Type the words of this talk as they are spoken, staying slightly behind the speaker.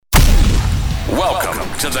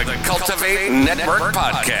Welcome to the Cultivate Network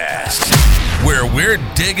Podcast, where we're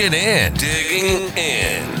digging in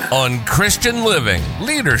on Christian living,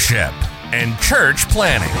 leadership, and church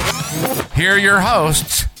planning. Here are your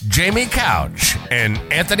hosts, Jamie Couch and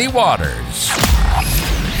Anthony Waters.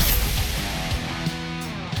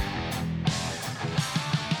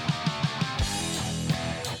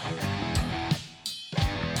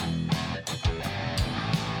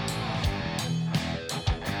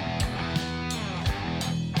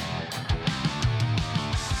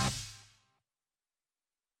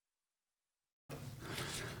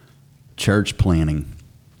 Church planning.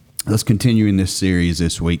 Let's continue in this series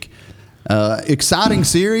this week. Exciting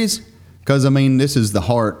series because this is the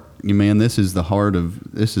heart. This is the heart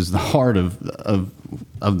of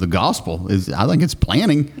the gospel. I think it's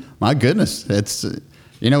planning. My goodness, that's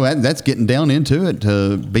that's getting down into it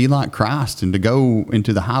to be like Christ and to go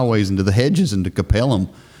into the highways and to the hedges and to compel them,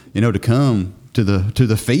 to come to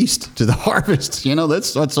the feast, to the harvest.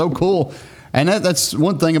 That's so cool. And that's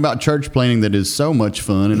one thing about church planning that is so much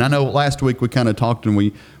fun. And I know last week we kind of talked and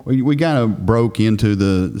we kind of broke into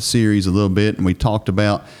the series a little bit, and we talked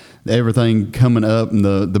about everything coming up and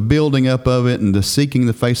the building up of it and the seeking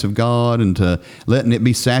the face of God and to letting it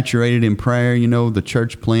be saturated in prayer, the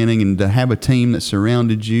church planning, and to have a team that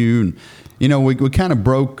surrounded you. And we kind of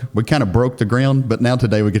broke the ground, but now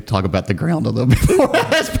today we get to talk about the ground a little bit more.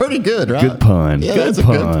 That's pretty good, right? Good pun. Yeah, good that's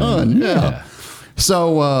pun. A good pun. Yeah.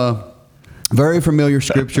 So, very familiar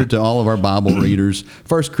scripture to all of our Bible readers.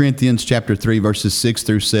 1 Corinthians chapter 3, verses 6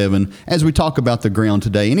 through 7. As we talk about the ground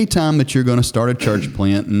today, anytime that you're going to start a church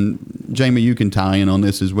plant, and Jamie, you can tie in on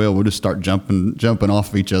this as well. We'll just start jumping off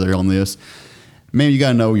of each other on this. Man, you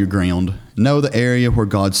got to know your ground. Know the area where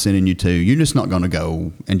God's sending you to. You're just not going to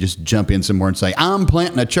go and just jump in somewhere and say, I'm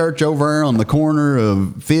planting a church over on the corner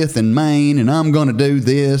of 5th and Main, and I'm going to do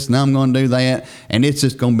this, and I'm going to do that, and it's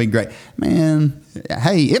just going to be great. Man,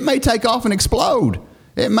 hey, it may take off and explode.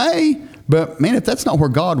 It may. But, man, if that's not where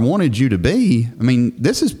God wanted you to be,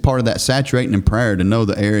 this is part of that saturating in prayer to know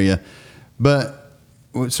the area.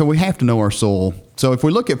 So we have to know our soil. So if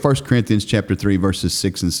we look at 1 Corinthians chapter 3, verses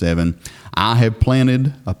 6 and 7, I have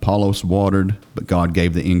planted, Apollos watered, but God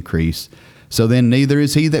gave the increase. So then neither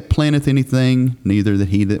is he that planteth anything, neither that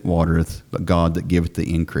he that watereth, but God that giveth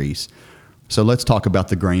the increase. So let's talk about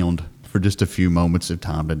the ground for just a few moments of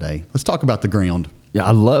time today. Let's talk about the ground. Yeah,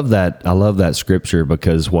 I love that. I love that scripture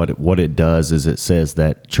because what it does is it says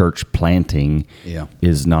that church planting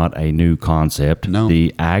is not a new concept. No.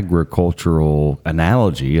 The agricultural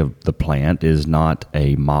analogy of the plant is not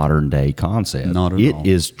a modern day concept. Not at all. It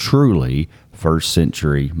is truly first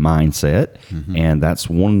century mindset, and that's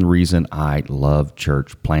one reason I love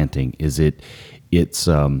church planting. Is it's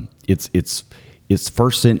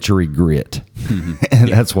first century grit, and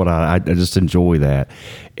that's what I just enjoy that.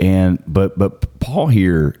 And but Paul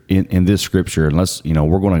here in this scripture, and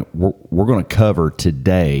we're gonna cover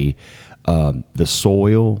today the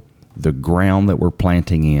soil, the ground that we're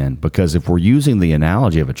planting in, because if we're using the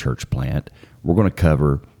analogy of a church plant, we're going to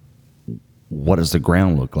cover what does the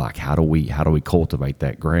ground look like? How do we cultivate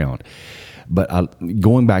that ground? But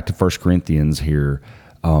going back to 1 Corinthians here.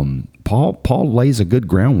 Paul lays a good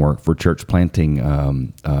groundwork for church planting,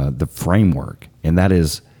 the framework, and that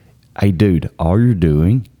is, hey, dude, all you're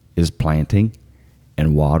doing is planting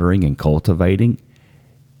and watering and cultivating.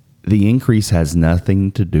 The increase has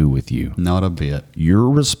nothing to do with you. Not a bit. Your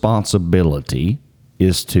responsibility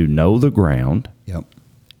is to know the ground,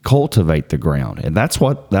 cultivate the ground, and that's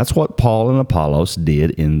what Paul and Apollos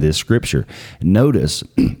did in this scripture. Notice,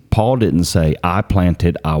 Paul didn't say, I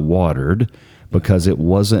planted, I watered, because it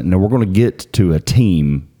wasn't. Now, we're going to get to a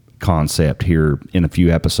team concept here in a few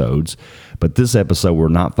episodes, but this episode we're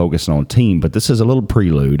not focusing on team, but this is a little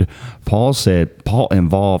prelude. Paul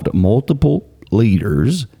involved multiple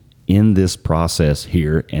leaders in this process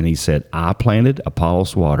here, and he said, I planted,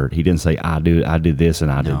 Apollos watered. He didn't say, I did this and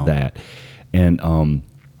I did that. And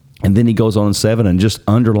then he goes on in 7 and just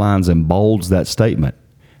underlines and bolds that statement.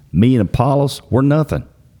 Me and Apollos, we're nothing.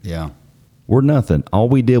 Yeah. We're nothing. All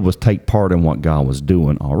we did was take part in what God was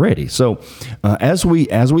doing already. So, as we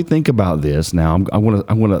think about this now,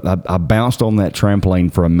 I bounced on that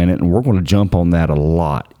trampoline for a minute, and we're going to jump on that a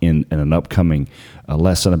lot in an upcoming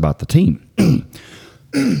lesson about the team.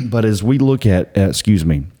 But as we look at, as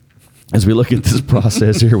we look at this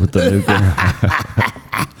process here with the new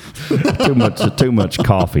ground, too much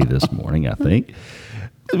coffee this morning, I think.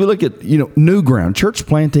 As we look at new ground, church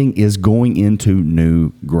planting is going into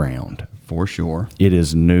new ground. For sure. It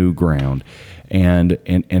is new ground. And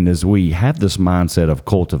as we have this mindset of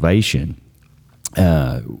cultivation,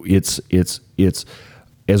 it's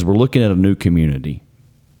as we're looking at a new community,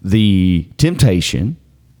 the temptation,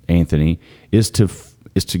 Anthony, is to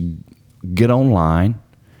get online,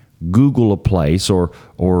 Google a place, or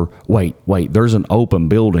wait, there's an open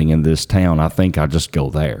building in this town. I think I'll just go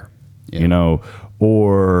there,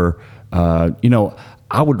 or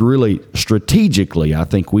I would really strategically, I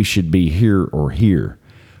think we should be here or here.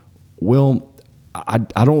 Well,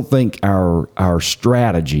 I don't think our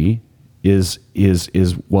strategy is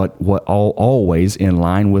what always in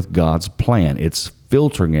line with God's plan. It's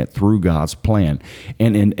filtering it through God's plan.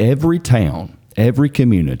 And in every town, every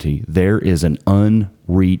community, there is an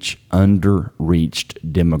underreached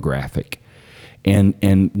demographic.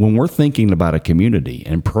 And when we're thinking about a community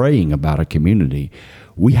and praying about a community,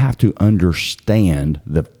 we have to understand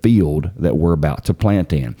the field that we're about to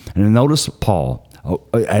plant in. And notice Paul.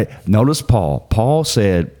 Paul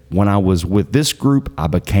said, when I was with this group, I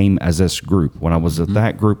became as this group. When I was with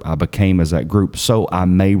that group, I became as that group, so I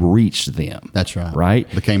may reach them. That's right.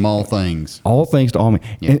 Right? Became all things. All things to all men.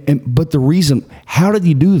 Yeah. But the reason, how did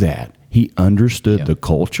he do that? He understood the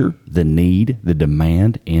culture, the need, the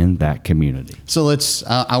demand in that community. So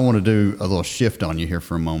I want to do a little shift on you here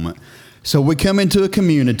for a moment. So we come into a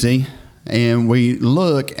community and we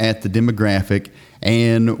look at the demographic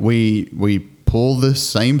and we pull the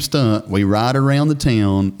same stunt. We ride around the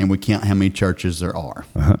town and we count how many churches there are.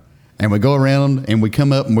 Uh-huh. And we go around and we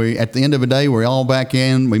come up and at the end of the day, we're all back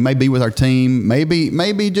in. We may be with our team,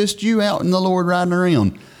 maybe just you out in the Lord riding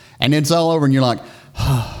around. And it's all over and you're like,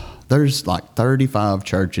 there's like 35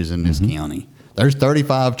 churches in this county. There's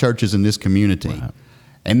 35 churches in this community. Right.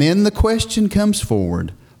 And then the question comes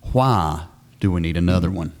forward, why do we need another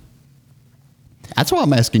one? That's why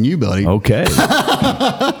I'm asking you, buddy. Okay.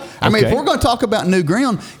 I mean, if we're going to talk about new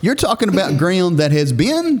ground, you're talking about ground that has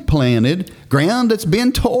been planted, ground that's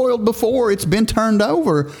been toiled before, it's been turned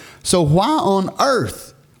over. So why on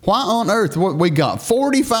earth? We got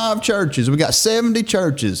 45 churches, we got 70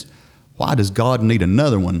 churches. Why does God need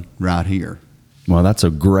another one right here? Well, that's a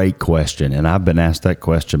great question, and I've been asked that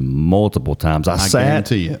question multiple times. I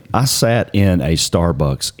sat in a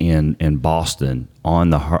Starbucks in Boston on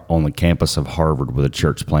the campus of Harvard with a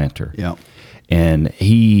church planter. Yep. And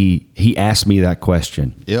he asked me that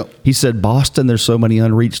question. Yep. He said, Boston, there's so many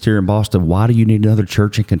unreached here in Boston. Why do you need another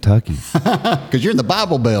church in Kentucky? Because you're in the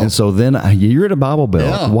Bible Belt. And so then you're in the Bible Belt.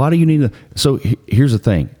 Yeah. Why do you need So here's the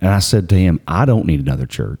thing. And I said to him, I don't need another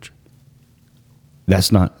church.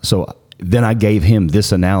 That's not so. Then I gave him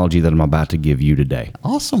this analogy that I'm about to give you today.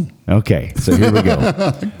 Awesome. Okay, so here we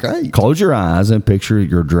go. Great. Close your eyes and picture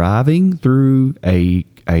you're driving through a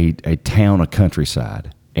town, a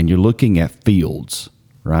countryside, and you're looking at fields,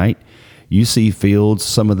 right? You see fields.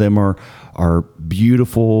 Some of them are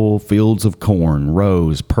beautiful fields of corn,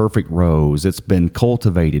 rows, perfect rows. It's been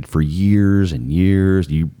cultivated for years and years.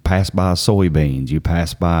 You pass by soybeans. You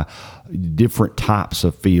pass by different types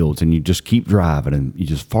of fields, and you just keep driving, and you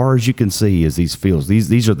just, as far as you can see is these fields.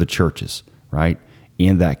 These are the churches, right,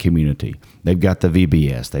 in that community. They've got the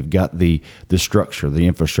VBS. They've got the structure, the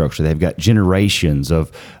infrastructure. They've got generations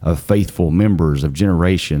of faithful members of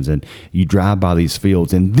generations, and you drive by these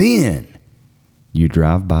fields, and then you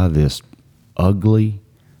drive by this ugly,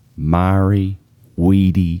 miry,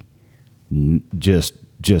 weedy, just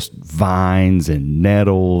vines and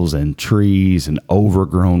nettles and trees and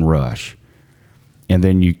overgrown rush. And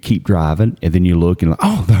then you keep driving, and then you look and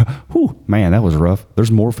man, that was rough.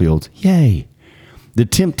 There's more fields. Yay. The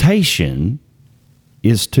temptation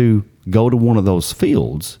is to go to one of those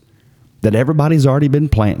fields that everybody's already been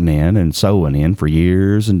planting in and sowing in for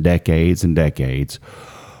years and decades,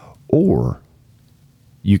 or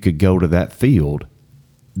you could go to that field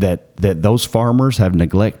that those farmers have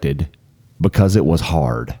neglected because it was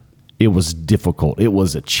hard. It was difficult. It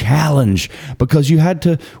was a challenge because you had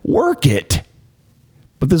to work it.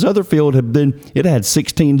 But this other field had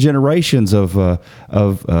 16 generations of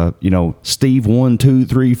Steve 1, 2,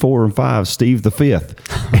 3, 4, and 5, Steve the 5th.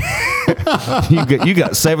 you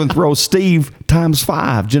got seventh row Steve times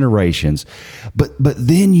 5 generations. But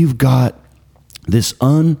then you've got this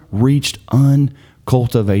unreached,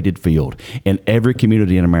 uncultivated field, and every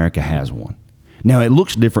community in America has one. Now, it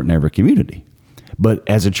looks different in every community, but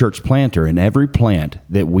as a church planter, in every plant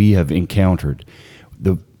that we have encountered,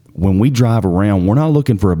 when we drive around, we're not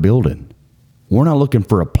looking for a building. We're not looking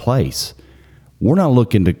for a place. We're not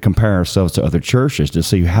looking to compare ourselves to other churches to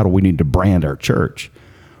see how do we need to brand our church.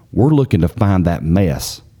 We're looking to find that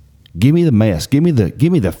mess. Give me the mess. Give me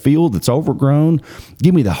the field that's overgrown.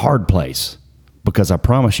 Give me the hard place. Because I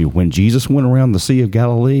promise you, when Jesus went around the Sea of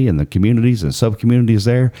Galilee and the communities and sub-communities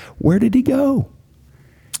there, where did he go?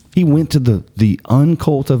 He went to the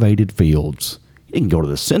uncultivated fields. He didn't go to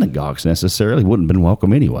the synagogues necessarily. He wouldn't have been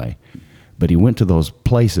welcome anyway. But he went to those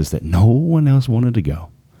places that no one else wanted to go.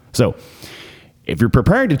 So if you're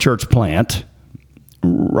preparing to church plant,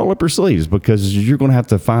 roll up your sleeves, because you're going to have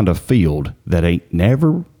to find a field that ain't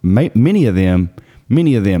never, many of them,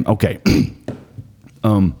 okay.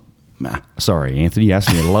 Sorry, Anthony, you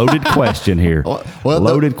asked me a loaded question here.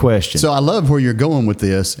 Loaded question. So I love where you're going with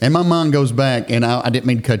this. And my mind goes back, and I didn't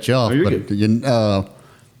mean to cut you off, but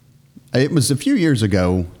it was a few years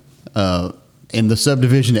ago in the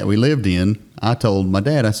subdivision that we lived in. I told my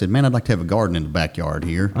dad, I said, man, I'd like to have a garden in the backyard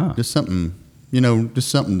here. Just something, just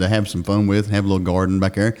something to have some fun with, have a little garden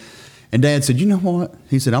back there. And Dad said, you know what?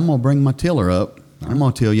 He said, I'm going to bring my tiller up. I'm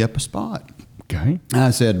going to till you up a spot. Okay.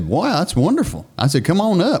 I said, wow, that's wonderful. I said, come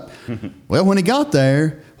on up. Well, when he got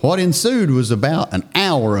there, what ensued was about an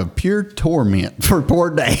hour of pure torment for poor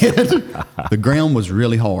Dad. The ground was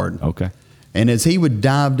really hard. Okay. And as he would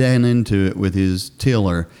dive down into it with his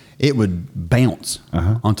tiller, it would bounce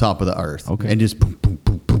on top of the earth. Okay. And just boom, boom,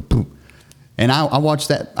 boom, boom, boom. And I watched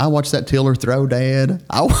that tiller throw Dad.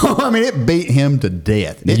 I mean, it beat him to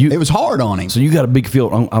death. It was hard on him. So you got a big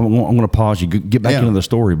field. I'm going to pause you. Get back into the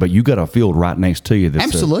story, but you got a field right next to you.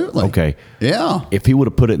 That's absolutely. Okay. Yeah. If he would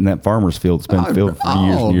have put it in that farmer's field, it's been filled for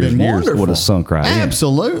years and years, it would have sunk right in.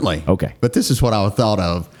 Absolutely. Okay. But this is what I thought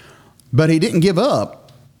of. But he didn't give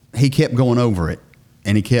up. He kept going over it,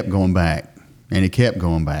 and he kept going back, and he kept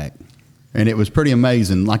going back. And it was pretty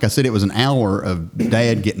amazing. Like I said, it was an hour of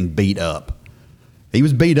Dad getting beat up. He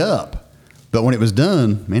was beat up, but when it was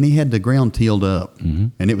done, man, he had the ground tilled up,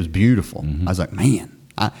 and it was beautiful. I was like, man.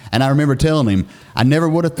 And I remember telling him, I never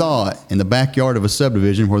would have thought in the backyard of a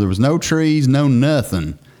subdivision where there was no trees, no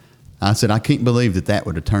nothing. I said, I can't believe that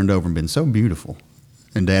would have turned over and been so beautiful.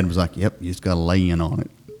 And Dad was like, yep, you just got to lay in on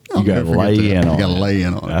it. You got to lay in on it. You got to lay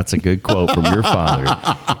in on it. That's a good quote from your father.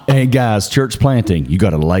 Hey guys, church planting, you got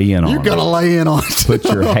to lay in on it. You got to lay in on it. Put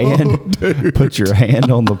your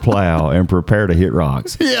hand on the plow and prepare to hit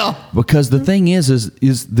rocks. Yeah. Because the thing is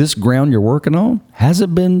this ground you're working on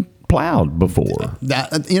hasn't been plowed before.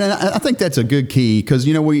 I think that's a good key, because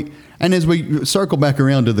as we circle back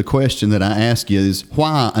around to the question that I asked you is,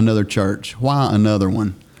 why another church? Why another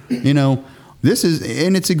one? This is,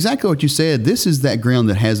 and it's exactly what you said. This is that ground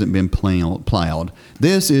that hasn't been plowed.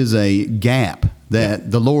 This is a gap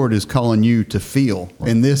that the Lord is calling you to fill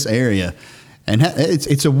in this area. And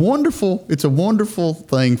it's a wonderful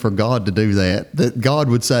thing for God to do that God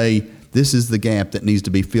would say, this is the gap that needs to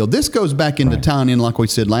be filled. This goes back into tying in, like we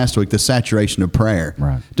said last week, the saturation of prayer.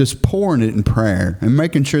 Right. Just pouring it in prayer and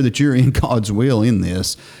making sure that you're in God's will in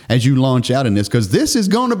this as you launch out in this, because this is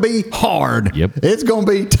going to be hard. Yep. It's going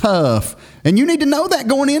to be tough. And you need to know that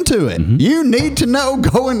going into it. You need to know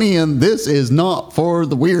going in, this is not for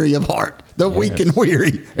the weary of heart, the weak and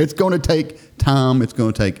weary. It's going to take time. It's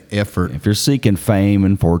going to take effort. If you're seeking fame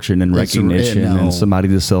and fortune and recognition and somebody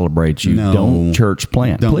to celebrate you, don't church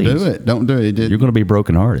plant. Don't please. do it. Don't do it. You're going to be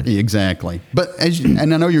brokenhearted. Exactly. But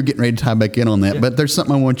and I know you're getting ready to tie back in on that, but there's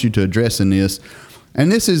something I want you to address in this.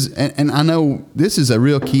 And this is, and I know this is a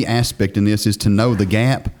real key aspect in this, is to know the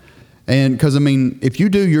gap. And because, if you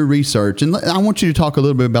do your research, and I want you to talk a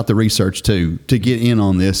little bit about the research too, to get in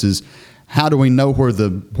on this, is how do we know where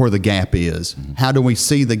the gap is? How do we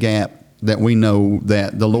see the gap that we know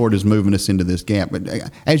that the Lord is moving us into this gap? But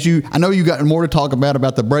I know you got more to talk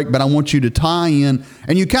about the break, but I want you to tie in,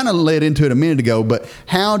 and you kind of led into it a minute ago, but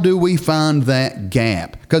how do we find that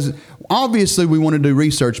gap? Because obviously we want to do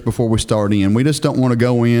research before we start in. We just don't want to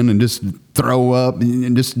go in and just throw up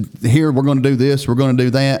and just, here, we're going to do this, we're going to do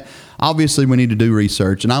that. Obviously we need to do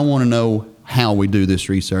research, and I want to know how we do this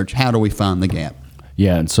research. How do we find the gap?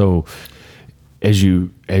 Yeah, and so as you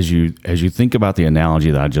think about the analogy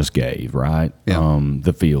that I just gave, right? Yeah.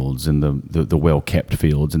 The fields and the well-kept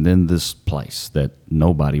fields, and then this place that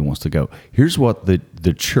nobody wants to go. Here's what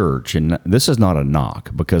the church, and this is not a knock,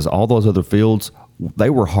 because all those other fields,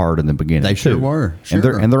 they were hard in the beginning. They sure too. were.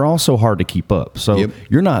 Sure. And they're also hard to keep up. So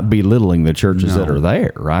you're not belittling the churches that are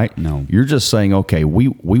there, right? No. You're just saying, okay, we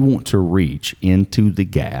want to reach into the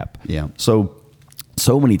gap. Yeah. So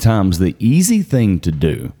many times the easy thing to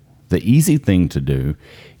do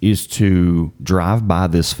is to drive by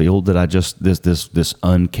this field that this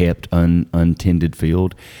unkept, untended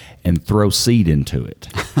field, and throw seed into it.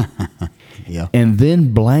 Yeah. And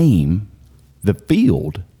then blame the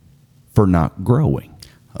field for not growing.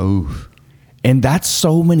 Oh. And that's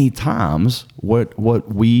so many times what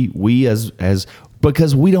we as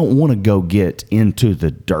because we don't want to go get into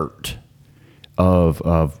the dirt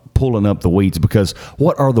of pulling up the weeds, because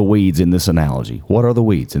what are the weeds in this analogy? What are the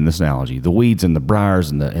weeds in this analogy? The weeds and the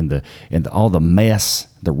briars and the all the mess,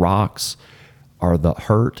 the rocks, are the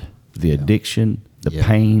hurt, the addiction, the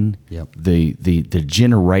pain, the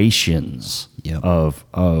generations of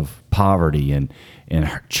poverty and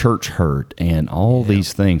church hurt and all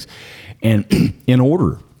these things. And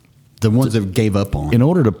the ones that gave up on. In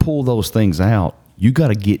order to pull those things out, you got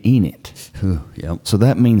to get in it. So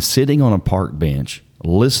that means sitting on a park bench,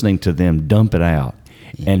 listening to them dump it out,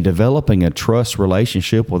 and developing a trust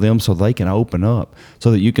relationship with them so they can open up,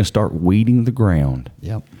 so that you can start weeding the ground.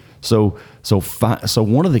 So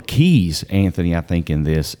one of the keys, Anthony, I think in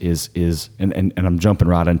this is and I'm jumping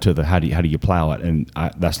right into the how do you plow it, and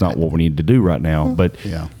that's not what we need to do right now. But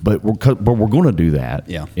we're going to do that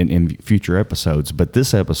in future episodes. But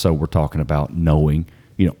this episode we're talking about knowing,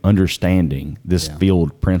 understanding this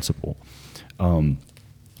field principle.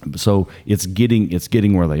 So it's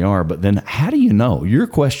getting where they are. But then how do you know? Your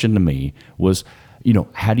question to me was,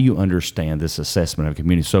 how do you understand this assessment of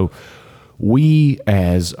community? So we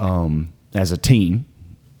as a team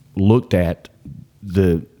looked at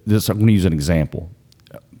this. I'm going to use an example.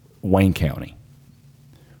 Wayne County.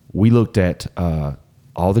 We looked at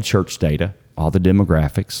all the church data, all the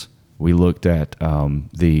demographics. We looked at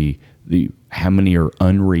the how many are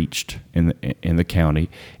unreached in the county,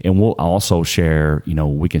 and we'll also share.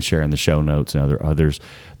 We can share in the show notes and others.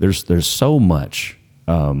 There's so much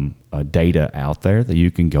data out there that you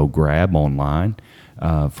can go grab online.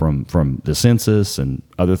 From the census and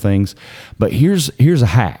other things. But here's a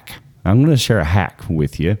hack. I'm going to share a hack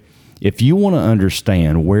with you. If you want to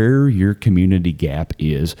understand where your community gap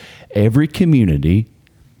is, every community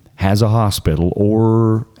has a hospital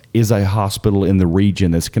or is a hospital in the region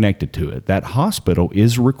that's connected to it. That hospital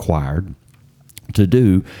is required to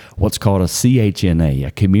do what's called a CHNA,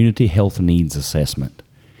 a Community Health Needs Assessment.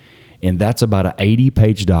 And that's about an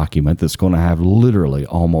 80-page document that's going to have literally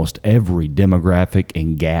almost every demographic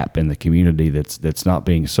and gap in the community that's not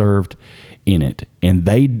being served in it. And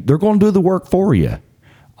they're going to do the work for you.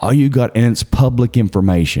 And it's public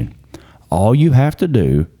information. All you have to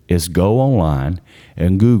do is go online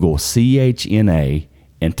and Google CHNA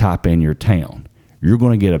and type in your town. You're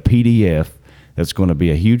going to get a PDF that's going to be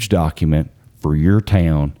a huge document for your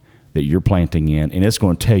town that you're planting in, and it's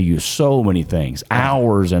going to tell you so many things,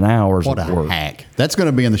 hours and hours of work. What a hack. That's going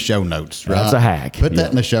to be in the show notes, right? That's a hack. Put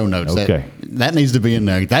that in the show notes. Okay. That needs to be in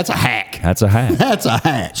there. That's a hack. That's a hack. That's a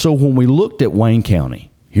hack. So when we looked at Wayne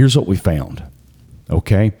County, here's what we found,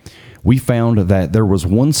 okay? We found that there was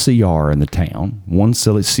one CR in the town, one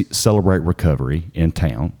Celebrate Recovery in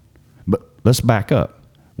town. But let's back up.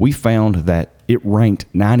 We found that it ranked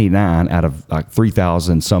 99 out of like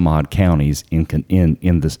 3,000 some odd counties in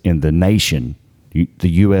the nation, the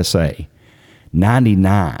USA.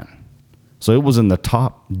 99. So it was in the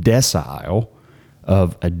top decile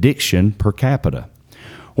of addiction per capita.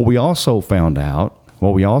 What we also found out,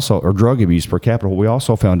 or drug abuse per capita, we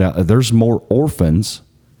also found out that there's more orphans,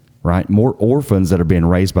 right? More orphans that are being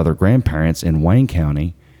raised by their grandparents in Wayne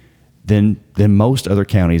County than most other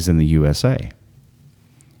counties in the USA.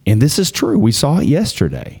 And this is true. We saw it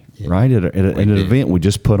yesterday, right, at an event we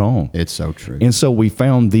just put on. It's so true. And so we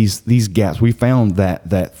found these gaps. We found that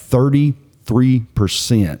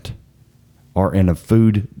 33% are in a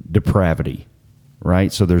food depravity,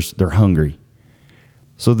 right? So they're hungry.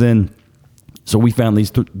 So we found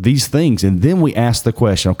these things, and then we asked the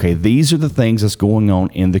question, okay, these are the things that's going on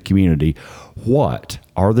in the community. What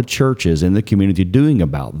are the churches in the community doing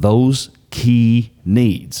about those key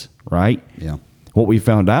needs, right? Yeah. What we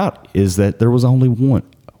found out is that there was only one.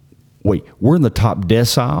 Wait, we're in the top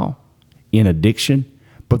decile in addiction,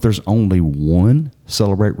 but there's only one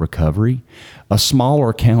Celebrate Recovery. A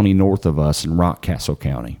smaller county north of us in Rockcastle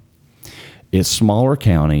County. It's smaller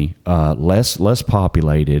county, less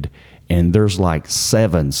populated, and there's like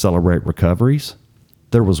 7 Celebrate Recoveries.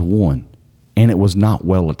 There was one, and it was not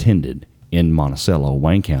well attended in Monticello,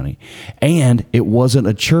 Wayne County. And it wasn't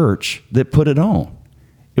a church that put it on.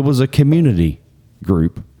 It was a community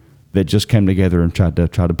group that just came together and tried to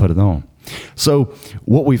put it on. So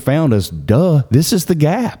what we found is, this is the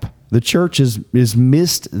gap. The church is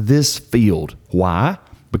missed this field. Why?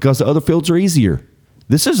 Because the other fields are easier.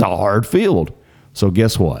 This is a hard field. So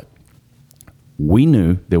guess what? We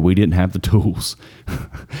knew that we didn't have the tools.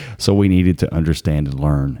 So we needed to understand and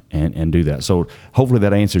learn and do that. So hopefully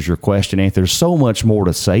that answers your question, Anthony. There's so much more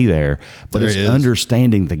to say there, but it's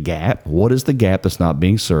understanding the gap. What is the gap that's not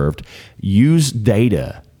being served? Use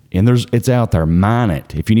data, and it's out there. Mine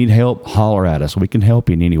it. If you need help, holler at us. We can help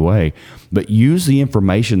you in any way. But use the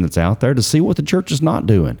information that's out there to see what the church is not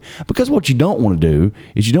doing. Because what you don't want to do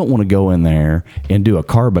is you don't want to go in there and do a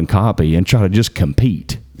carbon copy and try to just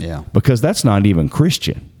compete. Yeah. Because that's not even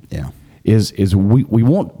Christian. Yeah. is we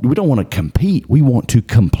don't want to compete. We want to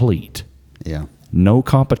complete. Yeah. No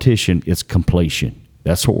competition, it's completion.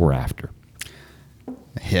 That's what we're after.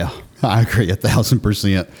 Yeah, I agree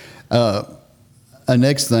 1,000%. A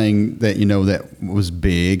next thing that that was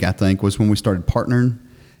big, I think, was when we started partnering,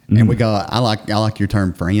 and we got I like your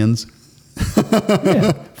term friends.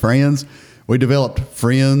 Yeah. Friends. We developed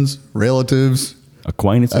friends, relatives,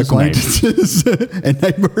 acquaintances and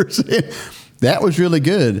neighbors. That was really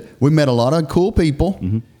good. We met a lot of cool people.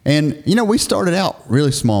 Mm-hmm. And, we started out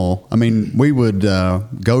really small. I mean, we would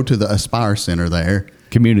go to the Aspire Center there.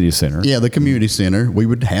 Community center. Yeah, the community center. We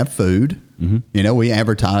would have food. Mm-hmm. We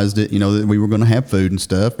advertised it, that we were going to have food and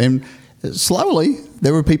stuff. And slowly,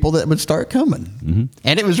 there were people that would start coming. Mm-hmm.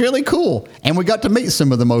 And it was really cool. And we got to meet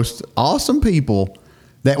some of the most awesome people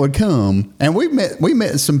that would come. And we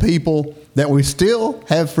met some people that we still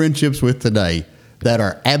have friendships with today that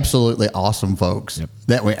are absolutely awesome folks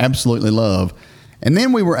that we absolutely love. And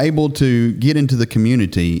then we were able to get into the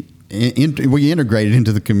community. We integrated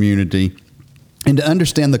into the community and to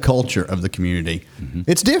understand the culture of the community. Mm-hmm.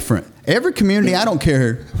 It's different. Every community, I don't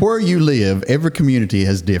care where you live, every community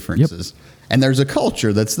has differences. Yep. And there's a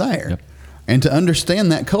culture that's there. Yep. And to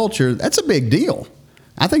understand that culture, that's a big deal.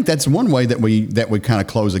 I think that's one way that we kind of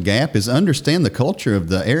close a gap is understand the culture of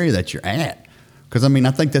the area that you're at. Because,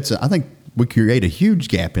 I think we create a huge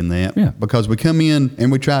gap in that because we come in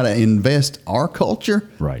and we try to invest our culture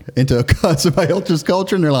into somebody else's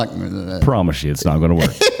culture, and they're like, promise you it's not going to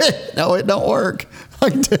work. No, it don't work. I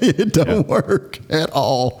can tell you it don't work at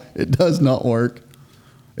all. It does not work.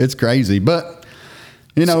 It's crazy. But,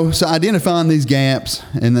 so identifying these gaps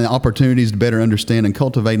and the opportunities to better understand and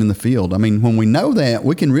cultivate in the field. I mean, when we know that,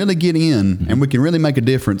 we can really get in and we can really make a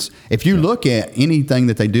difference. If you look at anything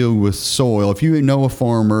that they do with soil, if you know a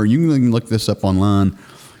farmer, you can look this up online.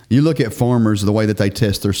 You look at farmers, the way that they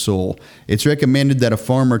test their soil. It's recommended that a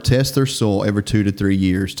farmer test their soil every 2 to 3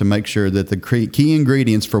 years to make sure that the key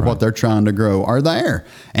ingredients for what they're trying to grow are there.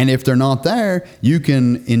 And if they're not there, you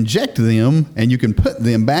can inject them and you can put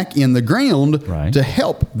them back in the ground to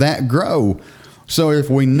help that grow. So if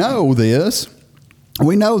we know this,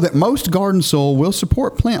 we know that most garden soil will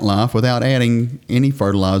support plant life without adding any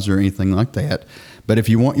fertilizer or anything like that. But if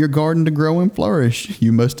you want your garden to grow and flourish,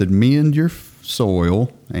 you must amend your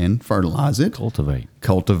soil and fertilize it.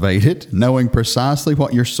 Cultivate it. Knowing precisely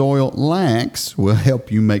what your soil lacks will help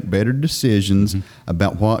you make better decisions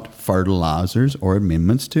about what fertilizers or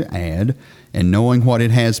amendments to add. And knowing what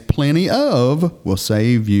it has plenty of will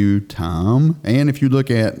save you time. And if you look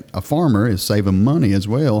at a farmer, it's saving money as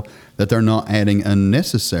well, that they're not adding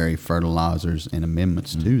unnecessary fertilizers and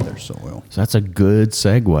amendments to their soil. So that's a good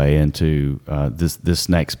segue into this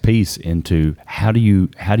next piece into how do you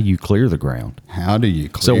clear the ground? How do you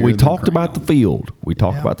clear So we the talked ground? about the field. We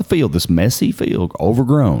talked about the field, this messy field,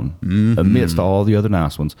 overgrown amidst all the other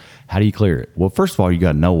nice ones. How do you clear it? Well, first of all, you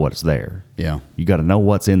got to know what's there. Yeah. You got to know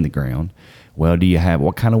what's in the ground. Well,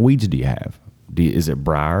 what kind of weeds do you have? Is it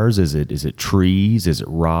briars? Is it trees? Is it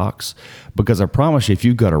rocks? Because I promise you, if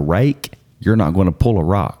you've got a rake, you're not going to pull a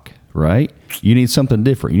rock, right? You need something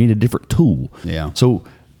different. You need a different tool. Yeah. So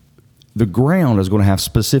the ground is going to have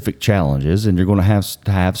specific challenges, and you're going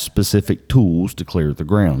to have specific tools to clear the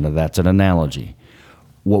ground. Now, that's an analogy.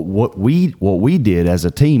 What we did as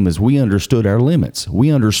a team is we understood our limits.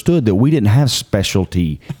 We understood that we didn't have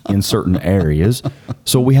specialty in certain areas,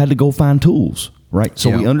 so we had to go find tools, right?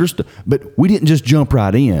 So we understood, but we didn't just jump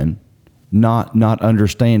right in, not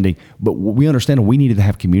understanding. But we understand we needed to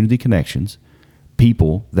have community connections,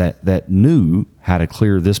 people that knew how to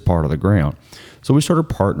clear this part of the ground. So we started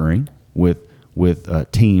partnering with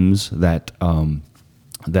teams that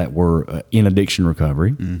were in addiction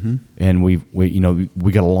recovery, and we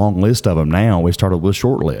got a long list of them now. We started with a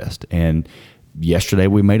short list, and yesterday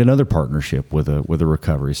we made another partnership with a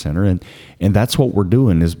recovery center, and that's what we're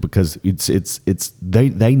doing is because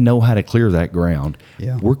they know how to clear that ground.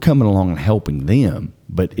 Yeah. We're coming along and helping them,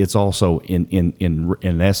 but it's also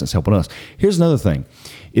in essence helping us. Here's another thing,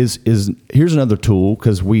 here's another tool,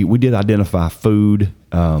 because we did identify food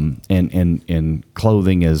and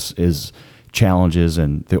clothing as challenges,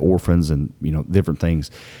 and the orphans and different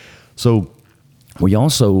things. So we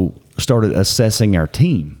also started assessing our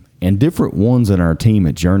team, and different ones in our team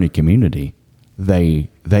at Journey Community, they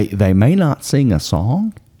may not sing a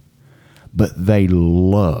song, but they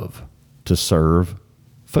love to serve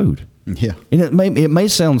food. Yeah. And it may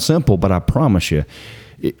sound simple, but I promise you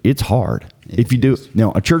it's hard. If you do,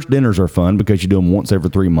 church dinners are fun because you do them once every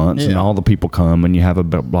 3 months, and all the people come, and you have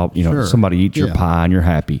somebody eats your pie and you're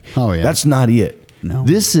happy. Oh yeah, that's not it. No,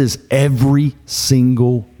 this is every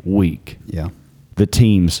single week. Yeah, the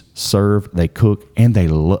teams serve, they cook, and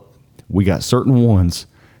we got certain ones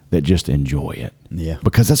that just enjoy it. Yeah.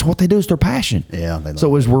 Because that's what they do. It's their passion. Yeah, they love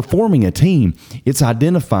So as we're forming a team, it's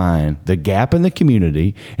identifying the gap in the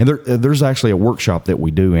community. And there's actually a workshop that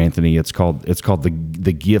we do, Anthony. It's called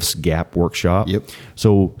the Gifts Gap Workshop. Yep.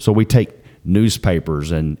 So we take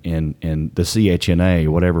newspapers and the CHNA,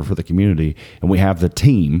 whatever, for the community, and we have the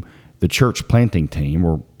team, the church planting team,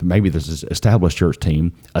 or maybe this is established church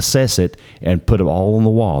team, assess it and put them all on the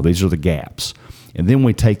wall. These are the gaps. And then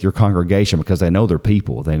we take your congregation, because they know their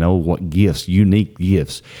people. They know what gifts, unique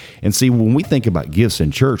gifts. And see, when we think about gifts in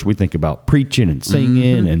church, we think about preaching and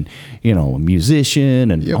singing and, a musician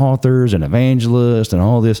and authors and evangelists and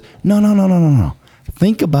all this. No.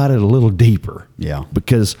 Think about it a little deeper. Yeah.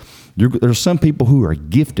 Because there's some people who are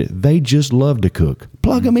gifted. They just love to cook.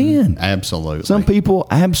 Plug them in. Absolutely. Some people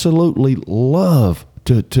absolutely love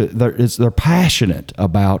they're passionate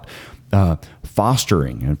about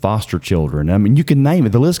fostering and foster children. I mean, you can name it.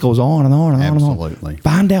 The list goes on and on and on and on. Absolutely.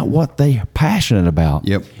 Find out what they're passionate about.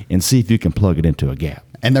 Yep. And see if you can plug it into a gap.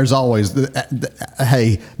 And there's always, there's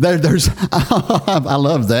I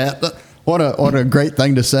love that. What a great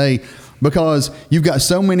thing to say, because you've got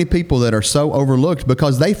so many people that are so overlooked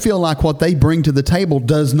because they feel like what they bring to the table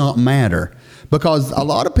does not matter. Because a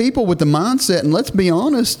lot of people with the mindset, and let's be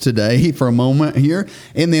honest today for a moment here,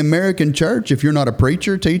 in the American church, if you're not a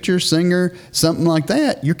preacher, teacher, singer, something like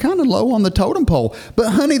that, you're kind of low on the totem pole.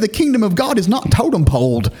 But honey, the kingdom of God is not totem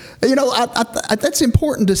poled. That's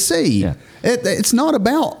important to see. Yeah. It's not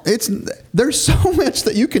about, there's so much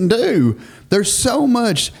that you can do. There's so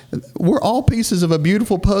much. We're all pieces of a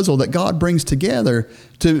beautiful puzzle that God brings together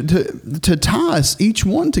to tie us, each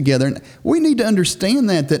one together. And we need to understand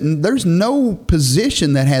that there's no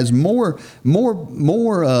position that has more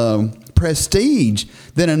prestige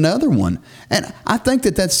than another one. And I think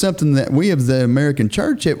that's something that we of the American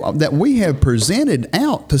church, that we have presented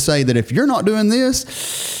out to say that if you're not doing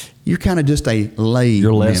this, you're kind of just a lay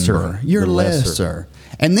member. You're lesser.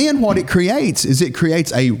 And then what it creates is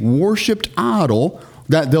a worshiped idol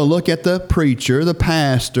that they'll look at the preacher, the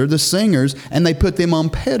pastor, the singers, and they put them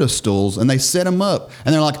on pedestals and they set them up.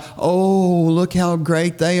 And they're like, oh, look how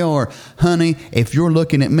great they are. Honey, if you're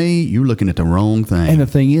looking at me, you're looking at the wrong thing. And the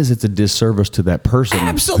thing is, it's a disservice to that person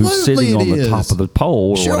who's sitting on the top of the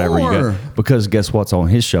pole or whatever you got. Because guess what's on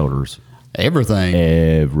his shoulders?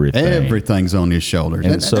 Everything's on his shoulders.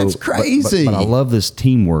 And so, that's crazy. But I love this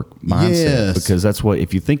teamwork mindset, because that's what,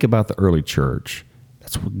 if you think about the early church,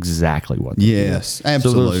 that's exactly what they do.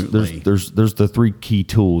 Absolutely. So there's the three key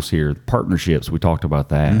tools here. Partnerships, we talked about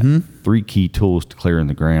that. Mm-hmm. 3 key tools to clearing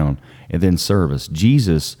the ground. And then service.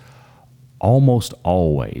 Jesus almost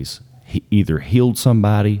always either healed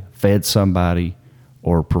somebody, fed somebody,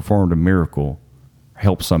 or performed a miracle,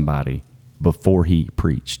 helped somebody before he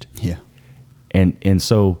preached. Yeah. And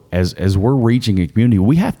so as we're reaching a community,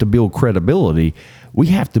 we have to build credibility. We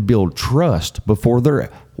have to build trust before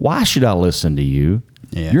why should I listen to you?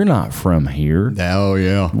 Yeah. You're not from here. Oh,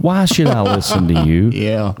 yeah. Why should I listen to you?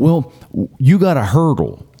 Yeah. Well, you got a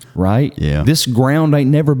hurdle, right? Yeah. This ground ain't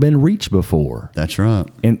never been reached before. That's right.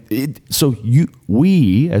 And so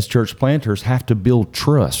we as church planters have to build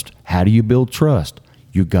trust. How do you build trust?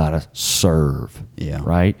 You got to serve. Yeah.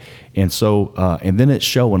 Right? And so, and then it's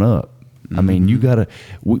showing up. I mean, you got to,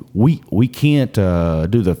 we can't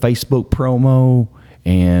do the Facebook promo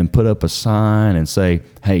and put up a sign and say,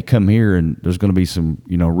 hey, come here and there's going to be some,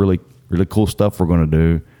 really, really cool stuff we're going to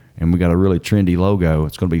do. And we got a really trendy logo.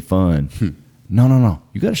 It's going to be fun. No.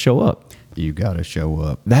 You got to show up. You got to show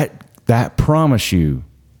up. That promise you,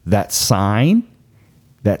 that sign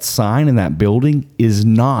in that building is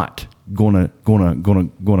not gonna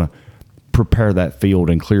prepare that field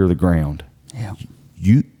and clear the ground. Yeah.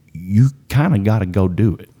 You kind of got to go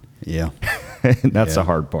do it. Yeah. That's the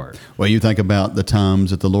hard part. Well, you think about the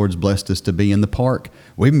times that the Lord's blessed us to be in the park.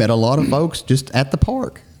 We've met a lot of folks just at the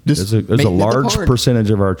park. There's a large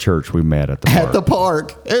percentage of our church we met at the park. At the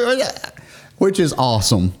park, which is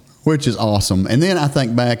awesome. And then I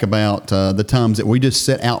think back about the times that we just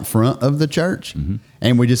sat out front of the church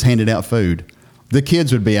and we just handed out food. The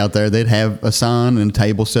kids would be out there. They'd have a sign and a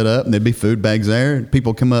table set up, and there'd be food bags there. And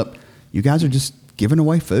people come up, you guys are just giving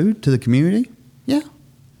away food to the community? Yeah.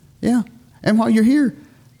 And while you're here,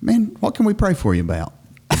 man, what can we pray for you about?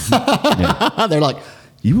 Yeah. They're like,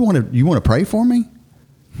 you want to pray for me?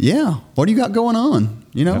 Yeah. What do you got going on?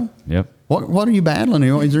 Yep. What are you battling?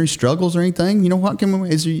 Is there any struggles or anything?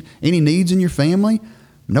 Is there any needs in your family?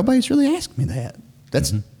 Nobody's really asked me that.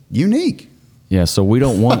 That's unique. Yeah. So we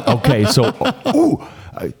don't want. Okay. So,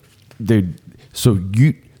 dude. So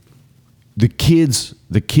the kids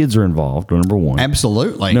are involved, number one.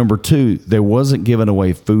 Absolutely. Number two, there wasn't giving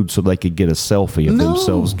away food so they could get a selfie of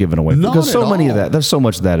themselves giving away food. Not Because so at many all. of that, there's so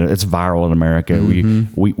much of that. It's viral in America.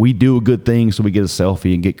 We do a good thing so we get a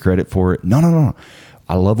selfie and get credit for it. No.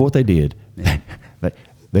 I love what they did.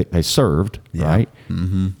 They served, right?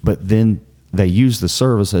 But then they used the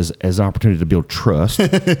service as an opportunity to build trust.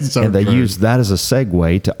 So and they true. used that as a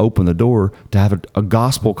segue to open the door to have a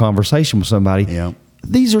gospel conversation with somebody. Yeah.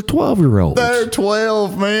 These are 12-year-olds. They're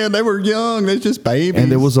 12, man. They were young. They're just babies.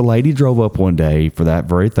 And there was a lady drove up one day for that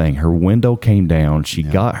very thing. Her window came down. She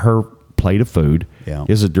got her plate of food. Yeah.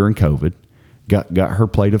 This is during COVID. Got her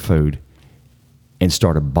plate of food and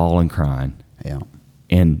started bawling, crying, Yeah.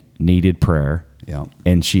 and needed prayer. Yeah.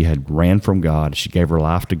 And she had ran from God. She gave her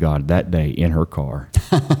life to God that day in her car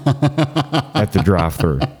at the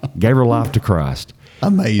drive-thru. Gave her life to Christ.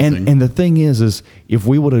 Amazing. And the thing is if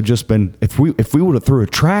we would have just been, if we would have threw a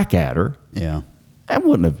track at her, Yeah.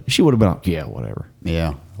 she would have been like, yeah, whatever.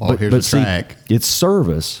 Yeah. Well, here's a see, track. it's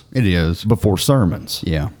service It is. before sermons.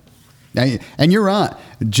 Yeah. And you're right.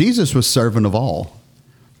 Jesus was servant of all.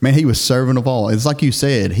 Man, he was servant of all. It's like you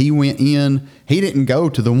said, he went in, he didn't go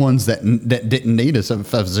to the ones that didn't need a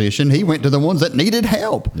physician. He went to the ones that needed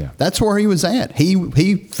help. Yeah. That's where he was at.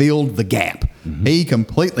 He filled the gap. He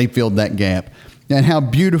completely filled that gap. And how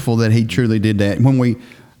beautiful that he truly did that.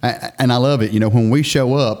 And I love it. When we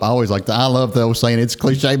show up, I love the old saying, it's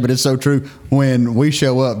cliche, but it's so true. When we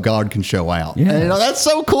show up, God can show out. Yeah. And, that's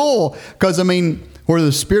so cool. Because, where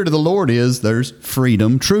the Spirit of the Lord is, there's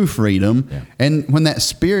freedom, true freedom. Yeah. And when that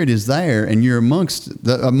Spirit is there and you're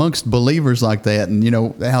amongst believers like that,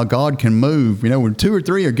 and how God can move, when 2 or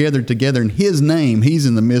 3 are gathered together in His name, He's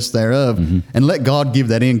in the midst thereof, and let God give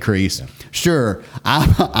that increase. Yeah. Sure,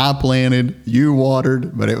 I planted, you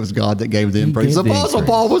watered, but it was God that gave the increase. The Apostle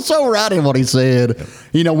Paul was so right in what he said.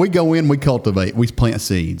 We go in, we cultivate, we plant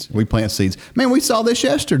seeds. Man, we saw this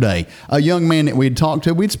yesterday. A young man that we'd talked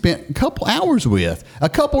to, we'd spent a couple hours with a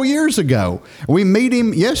couple years ago. We meet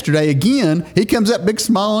him yesterday again. He comes up, big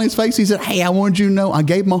smile on his face. He said, hey, I wanted you to know I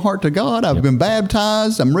gave my heart to God. I've been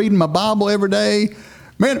baptized. I'm reading my Bible every day.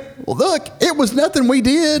 Man, well, look, it was nothing we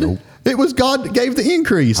did. Nope. It was God that gave the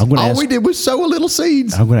increase. All we did was sow a little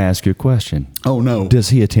seeds. I'm going to ask you a question. Oh, no. Does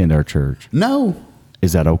he attend our church? No.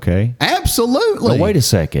 Is that okay? Absolutely. No, wait a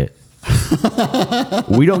second.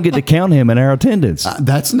 We don't get to count him in our attendance.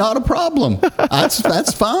 That's not a problem.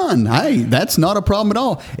 That's fine. Hey, that's not a problem at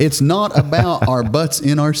all. It's not about our butts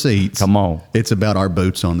in our seats. Come on. It's about our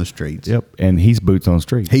boots on the streets. Yep. And he's boots on the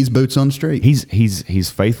street. He's boots on the street. He's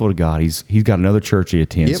faithful to God. He's got another church he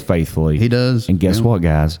attends faithfully. He does. And guess what,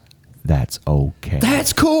 guys? That's okay.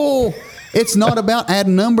 That's cool. It's not about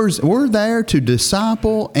adding numbers. We're there to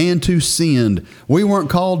disciple and to send. We weren't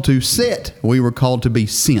called to sit. We were called to be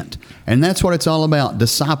sent. And that's what it's all about,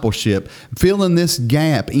 discipleship, filling this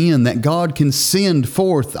gap in that God can send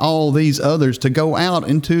forth all these others to go out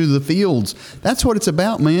into the fields. That's what it's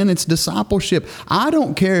about, man. It's discipleship. I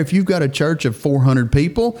don't care if you've got a church of 400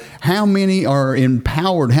 people, how many are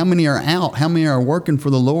empowered, how many are out, how many are working for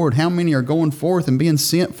the Lord, how many are going forth and being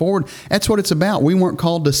sent forward. That's what it's about. We weren't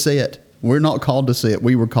called to sit. We're not called to sit.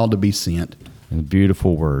 We were called to be sent. And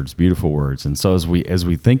beautiful words. And so as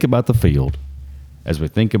we think about the field,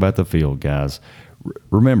 guys,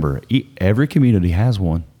 remember, every community has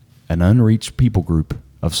one, an unreached people group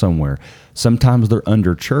of somewhere. Sometimes they're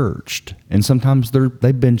under-churched, and sometimes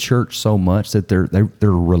they've been churched so much that their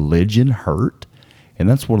religion hurt. And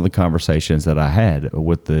that's one of the conversations that I had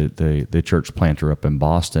with the church planter up in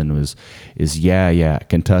Boston is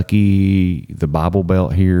Kentucky, the Bible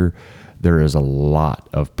Belt here, there is a lot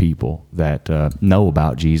of people that know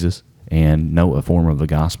about Jesus and know a form of the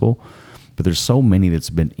gospel. But there's so many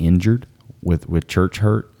that's been injured with church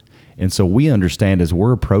hurt. And so we understand as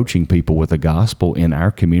we're approaching people with the gospel in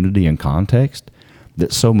our community and context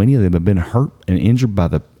that so many of them have been hurt and injured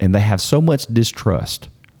and they have so much distrust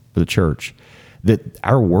for the church that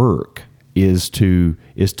our work is to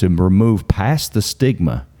remove past the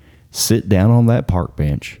stigma, sit down on that park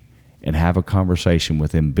bench and have a conversation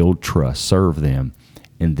with them, build trust, serve them,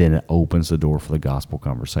 and then it opens the door for the gospel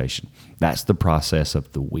conversation. That's the process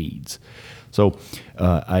of the weeds. So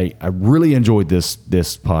I really enjoyed this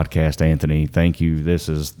podcast, Anthony. Thank you. This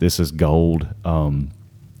is gold.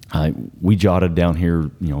 We jotted down here,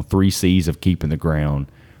 3 C's of keeping the ground: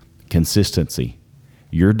 consistency.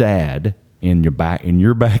 Your dad in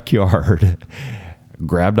your backyard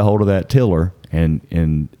grabbed a hold of that tiller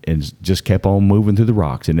and just kept on moving through the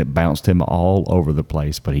rocks, and it bounced him all over the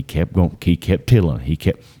place. But he kept going. He kept tilling.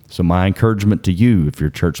 So my encouragement to you, if you're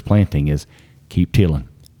church planting, is keep tilling.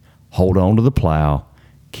 Hold on to the plow.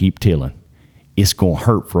 Keep tilling. it's going to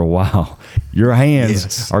hurt for a while. Your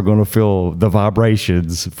hands are going to feel the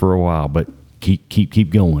vibrations for a while, but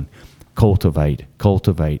keep going. Cultivate,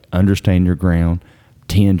 understand your ground,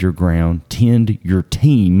 tend your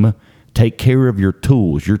team, take care of your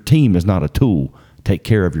tools. Your team is not a tool. Take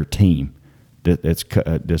care of your team that's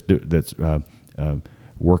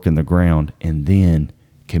working the ground, and then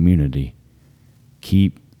community.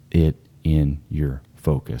 Keep it in your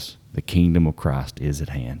focus. The kingdom of Christ is at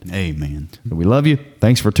hand. Amen. We love you.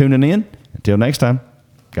 Thanks for tuning in. Until next time,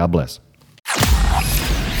 God bless.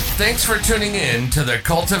 Thanks for tuning in to the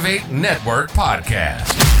Cultivate Network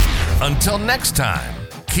podcast. Until next time,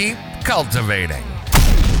 keep cultivating.